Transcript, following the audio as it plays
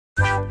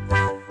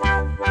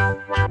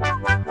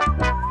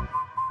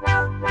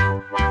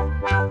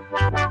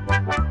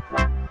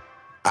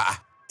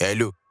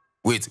Hello.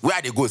 Wait,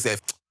 where they go,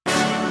 Seth?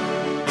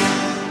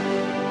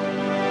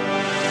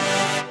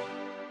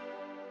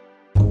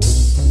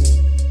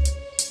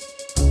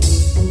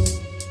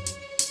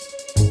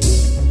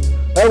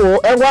 I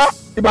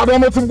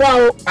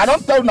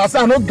don't tell you now, say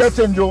I don't get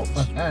change.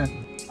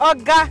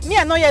 Oga, me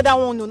I no hear that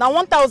one no. Now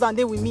 1,000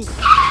 dey with me. Say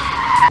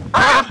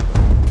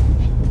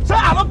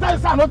I don't tell you,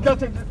 say I don't get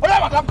change. Oh yeah,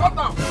 madam, come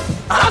down.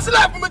 I see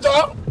life for me,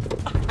 Joe.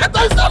 I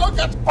tell you, say I don't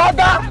get.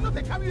 Oga,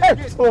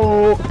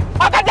 oh,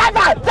 Oga,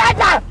 driver.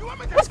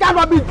 Which kind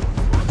of me?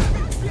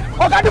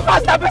 Oga, the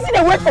faster person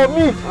dey wait for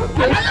me.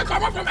 And you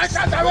come up from my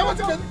car, I want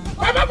to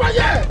come up from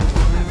here.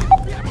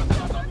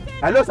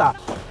 Hello, sir.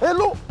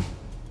 Hello.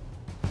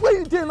 Where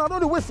you doing? I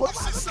don't wait for.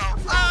 Sir, I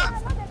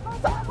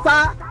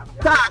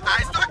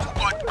start to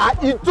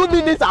God. In 2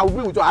 minutes, I will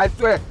be with you. I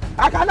swear.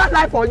 I cannot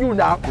lie for you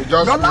now.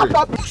 Your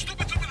laptop. Oh,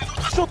 stupid 2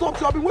 minutes. Shut up,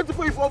 sir. I've been waiting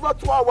for you for over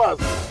 2 hours.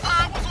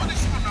 What's on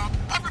this one now?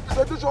 I have a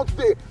presentation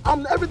today.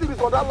 Everything is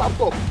on that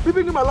laptop.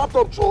 People in my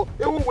laptop, so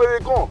it won't where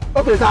it gone.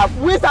 Okay, sir.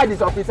 We start this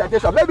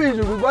presentation. Maybe you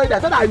should be going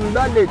there so that I will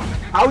not late.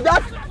 I will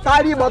just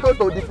carry motor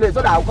to the place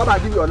so that I will come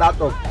and give you your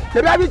laptop.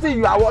 Maybe everything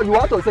you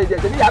want to say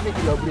there, maybe you have it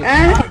in your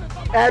brain.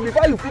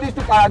 Before you finish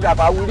 2 paragraphs,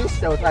 I will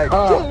reach your side.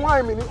 Don't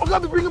mind me. I'm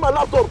going to bring my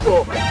laptop,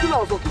 Joe. Kill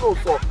us.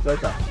 Sorry,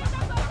 sir.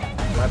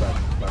 My bad.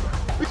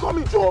 Be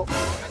coming, Joe.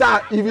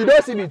 Sir, if you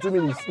don't see me in 2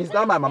 minutes, it's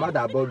not my mama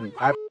that bought me.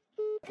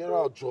 Get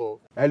out, Joe.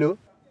 Hello?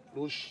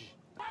 No shit.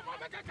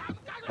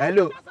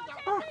 Hello?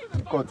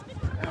 God.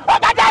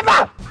 Okay,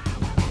 driver!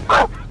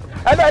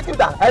 Hello, excuse.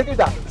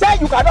 Say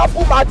you cannot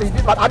pull out in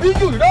this matter. I mean,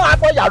 you don't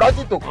have what you are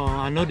rushing to.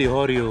 I know they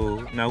hurry.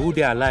 Now who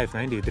they alive,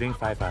 now they drink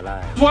 5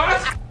 alive.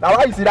 What? Now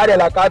why you see that they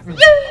like coffee?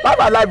 5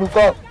 alive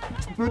before.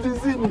 You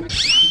deceive me.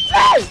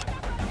 Hey!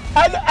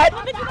 I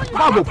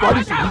go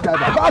punish you, this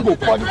driver. I go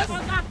punish you.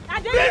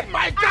 Leave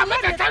my car,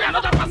 make a carry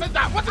another passenger.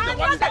 What is the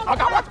one?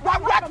 Okay, what is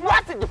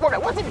the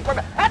problem? What is the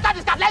problem? Enter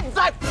this car, let's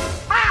drive.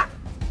 Ah!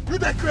 You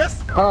the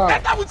Chris?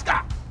 Enter which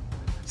car?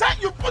 Say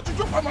you put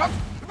juju from us.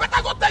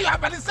 Better go tell your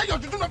family, say your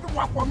juju not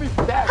work for me.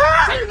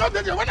 Say you know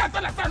that when I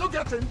tell her, say I don't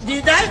get change.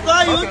 Did I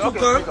call you to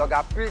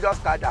come? Please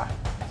just calm down.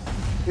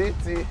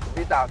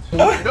 Beat out.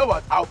 You know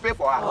what? I'll pay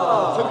for her.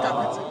 So you can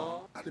beat it.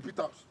 And the beat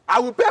out. I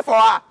will pay for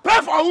her. Pay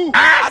for who?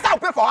 I said I'll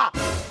pay for her.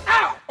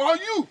 Or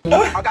you?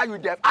 Okay, you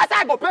deaf. I said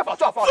I go pay for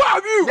 2 of us. 2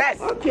 of you?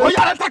 Yes. Okay. Oh,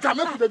 yeah, let's take her.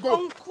 Make we go.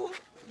 Uncle,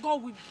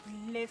 God will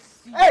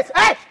bless you.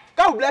 Hey!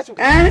 God will bless you.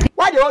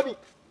 Why they hold me?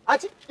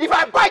 If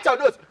I bite your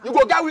nose, you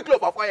go get weak clothes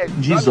for 4 years.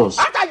 Jesus.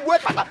 After you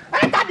wait for that,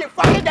 enter the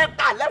fucking damn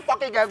car, let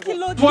fucking get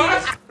go.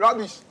 What?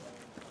 Rubbish.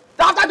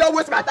 After don't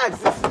waste my time,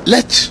 sis.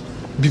 Let's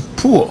be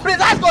poor. Please,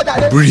 let's go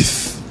there. Breathe.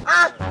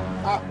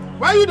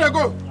 Where you they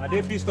go? Are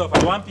they pissed off?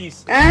 I want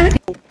peace.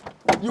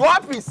 You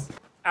want peace?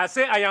 I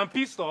say I am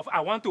pissed off. I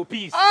want to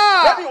peace.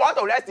 Maybe you want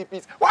to rest in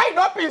peace. Why you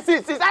not peace?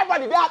 Since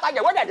everybody there attack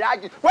you, when they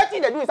argue, what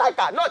thing they do inside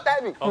car? No,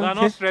 tell me. Okay,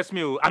 don't stress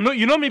me. I know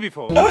you know me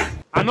before.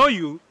 I know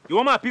you. You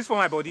want my peace for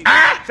my body. Say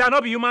I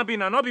not be human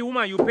being. I not be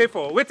woman you pay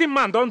for. Waiting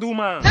man don't do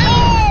man.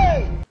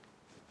 Hey!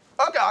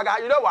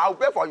 Okay, you know what? I'll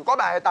pay for you.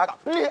 Come and enter.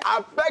 Please,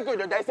 I beg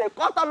you. There's a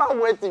customer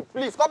waiting.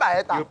 Please, come and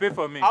enter. You pay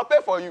for me. I'll pay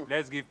for you.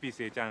 Let's give peace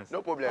a chance.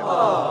 No problem.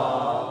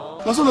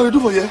 That's what they do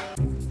for you.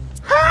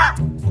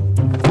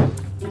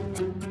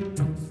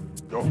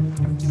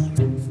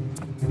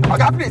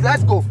 Okay, please,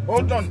 let's go.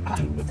 Hold on.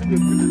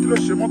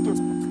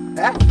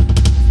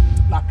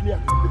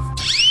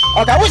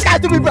 Okay, which guy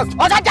to be broke?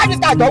 Okay, get this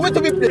guy done. Wait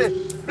to be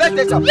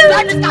PlayStation.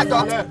 Get this guy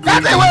done.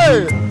 Get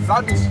away!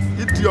 Rubbish.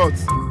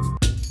 Idiots.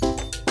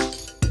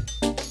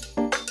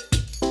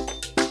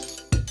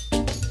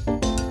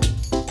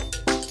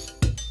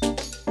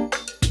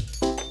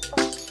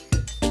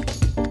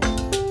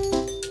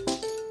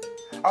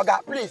 Okay,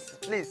 please,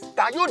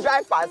 can you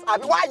drive fast?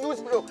 Why you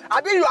slow?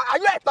 Are you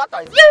a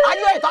tortoise? Are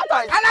you a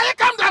tortoise? And I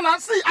come down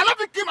and see. I don't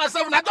think kill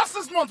myself. And I just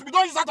 6 months. We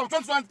don't use that of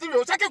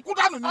 2023. Check it, cool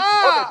down.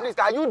 Okay, please,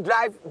 can you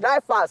drive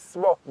fast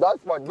small?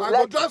 Just for I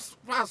go just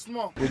fast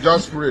small. We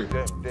just pray.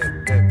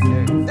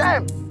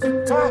 Damn.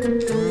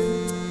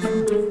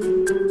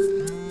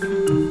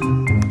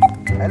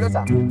 Hello,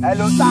 sir.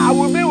 I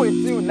will be with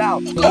you now.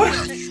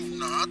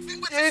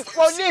 It's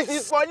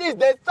police.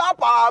 They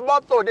stop our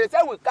motor. They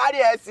say we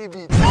carry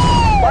SCV.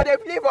 But they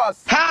leave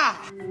us. Ha!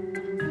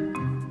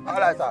 All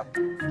right, sir.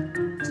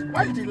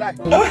 Why did you lie?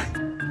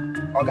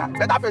 Okay,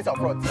 better face your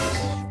front.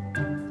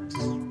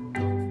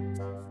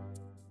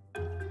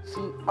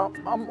 See,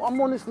 I'm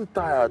honestly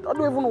tired. I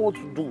don't even know what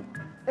to do.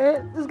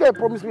 This guy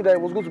promised me that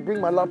he was going to bring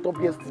my laptop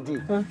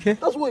yesterday. Okay.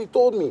 That's what he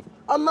told me.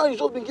 And now he's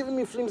just been giving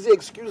me flimsy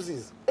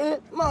excuses.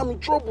 Now I'm in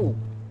trouble.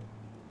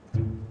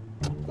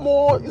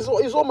 More, it's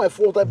all my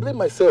fault. I blame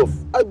myself.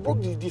 I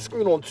broke the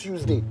screen on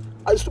Tuesday.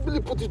 I stupidly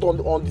put it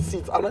on the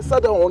seat and I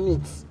sat down on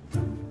it.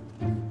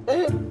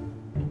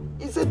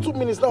 He said 2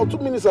 minutes now. 2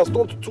 minutes has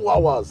turned to 2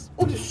 hours.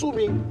 What is sue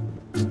me?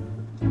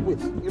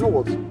 Wait, you know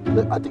what?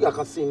 I think I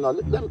can see him now.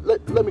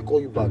 Let me call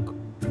you back.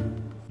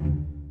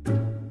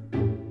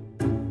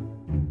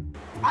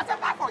 I said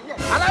back for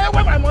yes. And I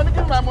where my money. money,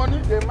 give me my money.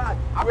 They mad.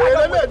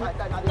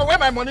 So where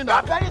my money now?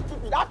 I'm very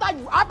stupid. After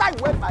you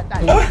waste my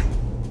time.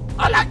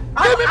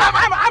 Give me my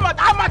money.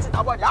 How much is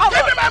the money?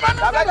 Give me my money.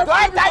 Don't tell you I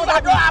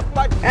don't have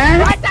money.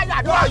 Don't tell you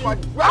I don't have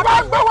money.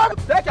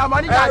 Take your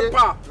money, daddy.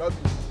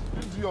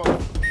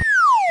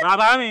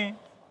 Baba me.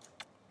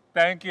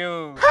 Thank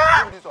you.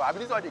 This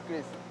one the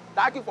craze.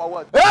 Thank you for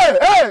what? Hey,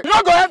 you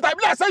don't go enter.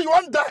 I say you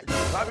won't die.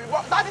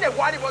 That's the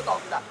one most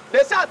of that. They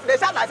shout,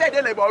 I say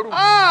they labor room.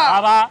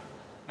 Baba,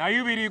 now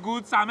you be the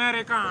good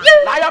American.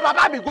 Now your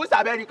papa be good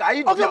America.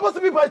 Okay, supposed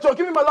to be by Joe.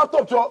 Give me my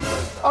laptop, Joe.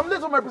 I'm late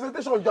for my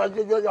presentation.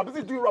 You're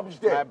busy doing rubbish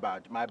there.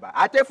 My bad.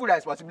 I take full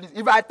responsibility.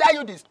 If I tell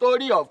you the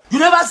story of... You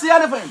never see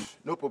anything.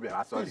 No problem,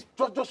 I'm sorry. Please,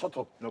 just shut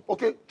up. No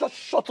problem. Okay, just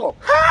shut up.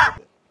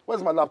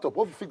 Where's my laptop?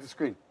 What if you fix the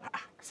screen?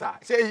 Sir,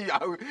 say you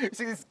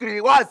see the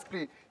screen. What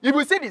screen? If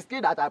you see the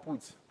screen that I put,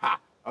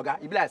 okay,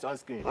 it be like on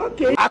screen.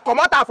 Okay. I come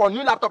out for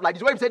new laptop like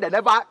this. When you say they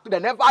never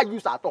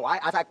use at all.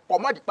 As I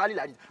come out the quality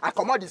like this, I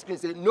come out the screen.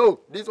 Say no,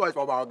 this one is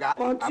for my guy. I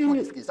put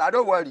the screen. So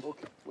don't worry.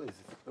 Okay, where is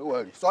it? Don't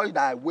worry. Sorry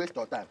that I waste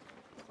your time.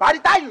 By the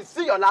time you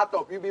see your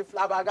laptop, you'll be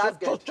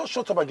flabbergasted. Just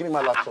shut up and give me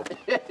my laptop.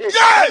 Yeah!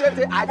 I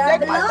take my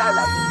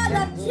time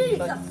like this.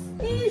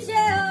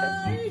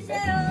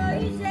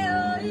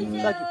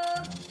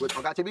 Wait,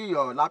 okay, to be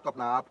your laptop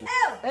now, Apple.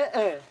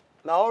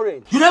 Now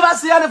orange. You never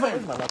see anything.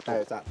 Where's my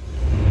laptop?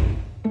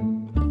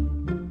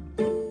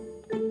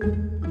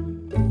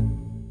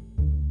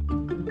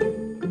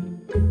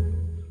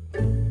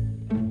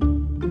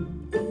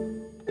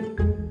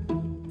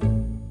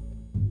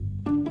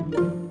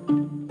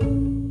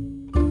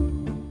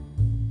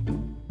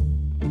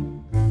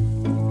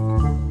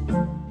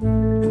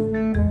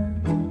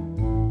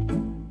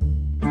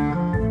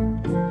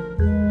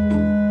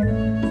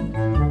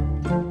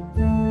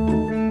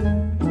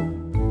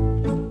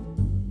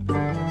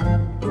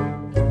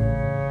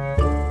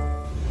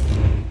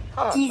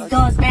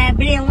 Jesus, man,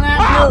 bring one. I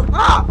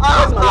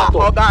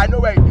know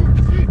where it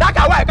is. That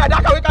guy,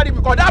 we carry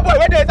because that boy,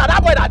 when they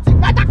that boy that thing,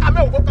 that can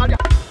go carry.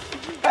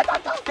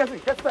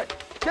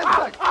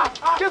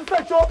 Get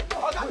set, Joe.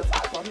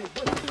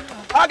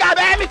 Okay,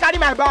 let me carry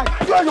my bag.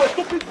 You and your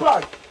stupid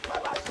bag.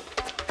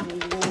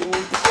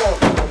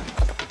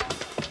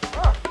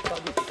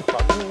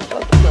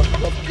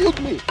 You have killed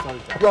me.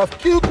 You have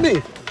killed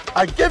me.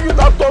 I gave you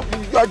laptop.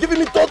 You are giving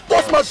me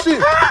toss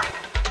machine.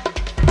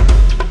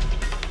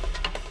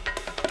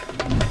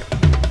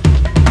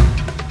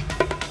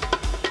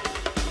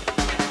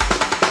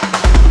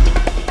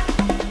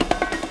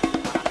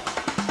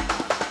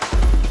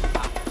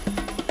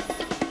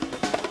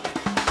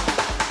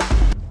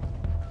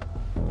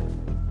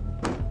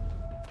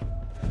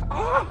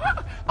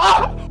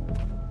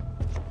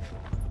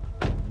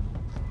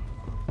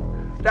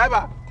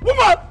 Driver,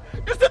 woman,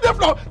 you see the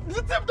floor.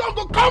 The thief don't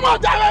go come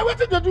out there. What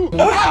did they do?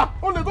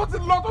 Only go to the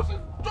lot.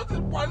 Just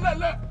in one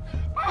lele.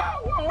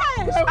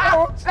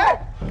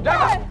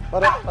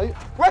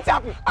 What's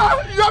happening?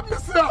 You have me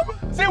see him.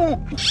 See who?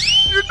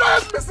 You don't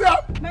have me see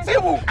him. See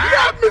who? You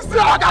have me see him.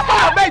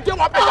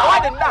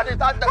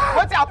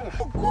 What's happened?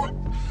 Good.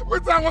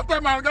 Wait, I want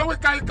them and we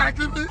can't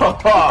give me.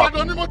 I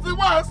don't even see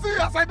why. See,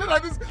 as I did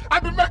like this, I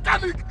be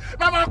mechanic.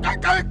 Now my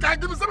can't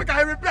give me something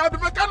I repair. I be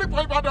mechanic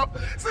for Broda.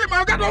 See,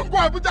 my guy don't go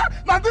Abuja.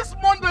 Now this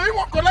Monday he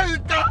won't collect his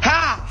car.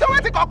 Ha! So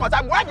what's the cause?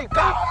 I'm waiting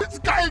car. It's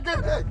car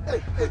again.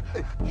 Hey.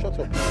 Shut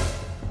up.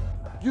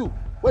 You,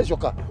 where's your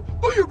car?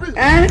 Who you be?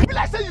 Be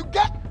like say you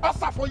get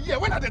answer for year.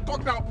 When are they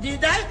talk now?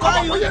 Did I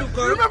call you to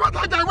go? Remember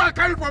that guy who I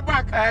carry for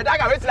back? That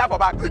guy wait till for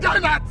back. The guy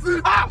that see.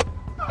 I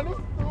don't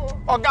know.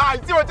 Oh guys,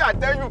 see what I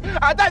tell you.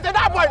 I tell you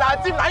that boy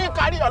that team now you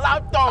carry your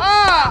laptop.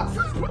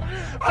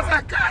 As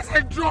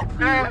I drop you,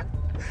 the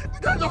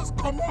guy just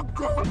come on,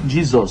 God.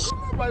 Jesus.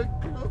 My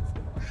clothes.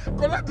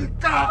 Collect the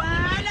car.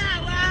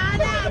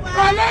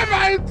 Collect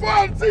my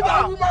phone. See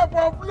that woman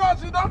for blood.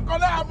 She don't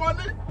collect her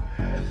money.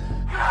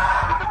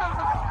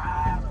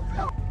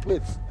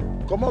 Wait,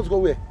 come on, go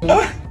where?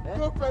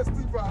 Go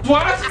festival.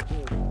 What?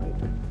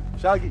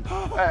 Shaggy.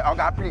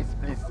 Okay, please.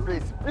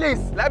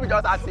 Let me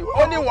just ask you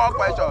only one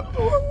question.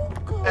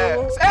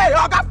 Hey,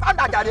 Oga, found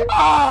that guy.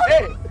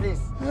 Hey,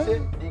 please. Say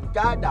the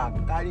guy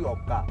that carry your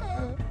car,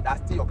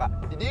 that's still your car.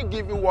 Did he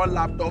give you one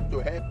laptop to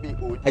help me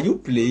hold? Are you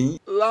playing?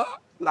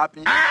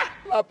 LAPI.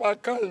 Lapa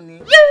carry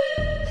me.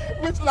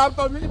 Which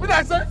laptop? When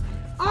I say,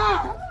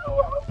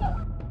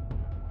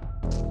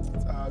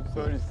 I'm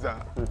sorry, sir.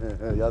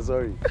 You're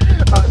sorry.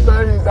 I'm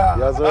sorry, sir.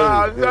 You're sorry.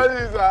 I'm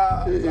sorry,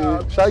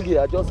 sir. Shaggy,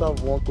 I just have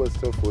one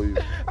question for you.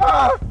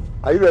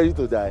 Are you ready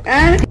to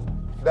die?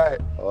 Die.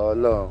 Oh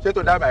no. Ṣé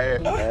to die by hair?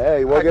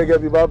 Hey, you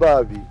get me baba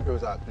abi. No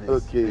sir, please.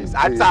 Okay. Please.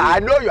 Answer. I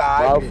know you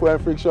are angry.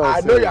 Powerful friction. I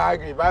know you are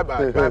angry. Bye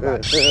bye. Let me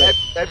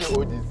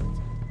hold this.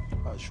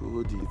 I should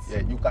hold it.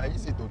 Yeah, you can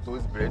use it to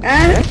toast bread.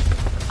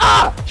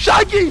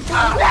 Shaggy!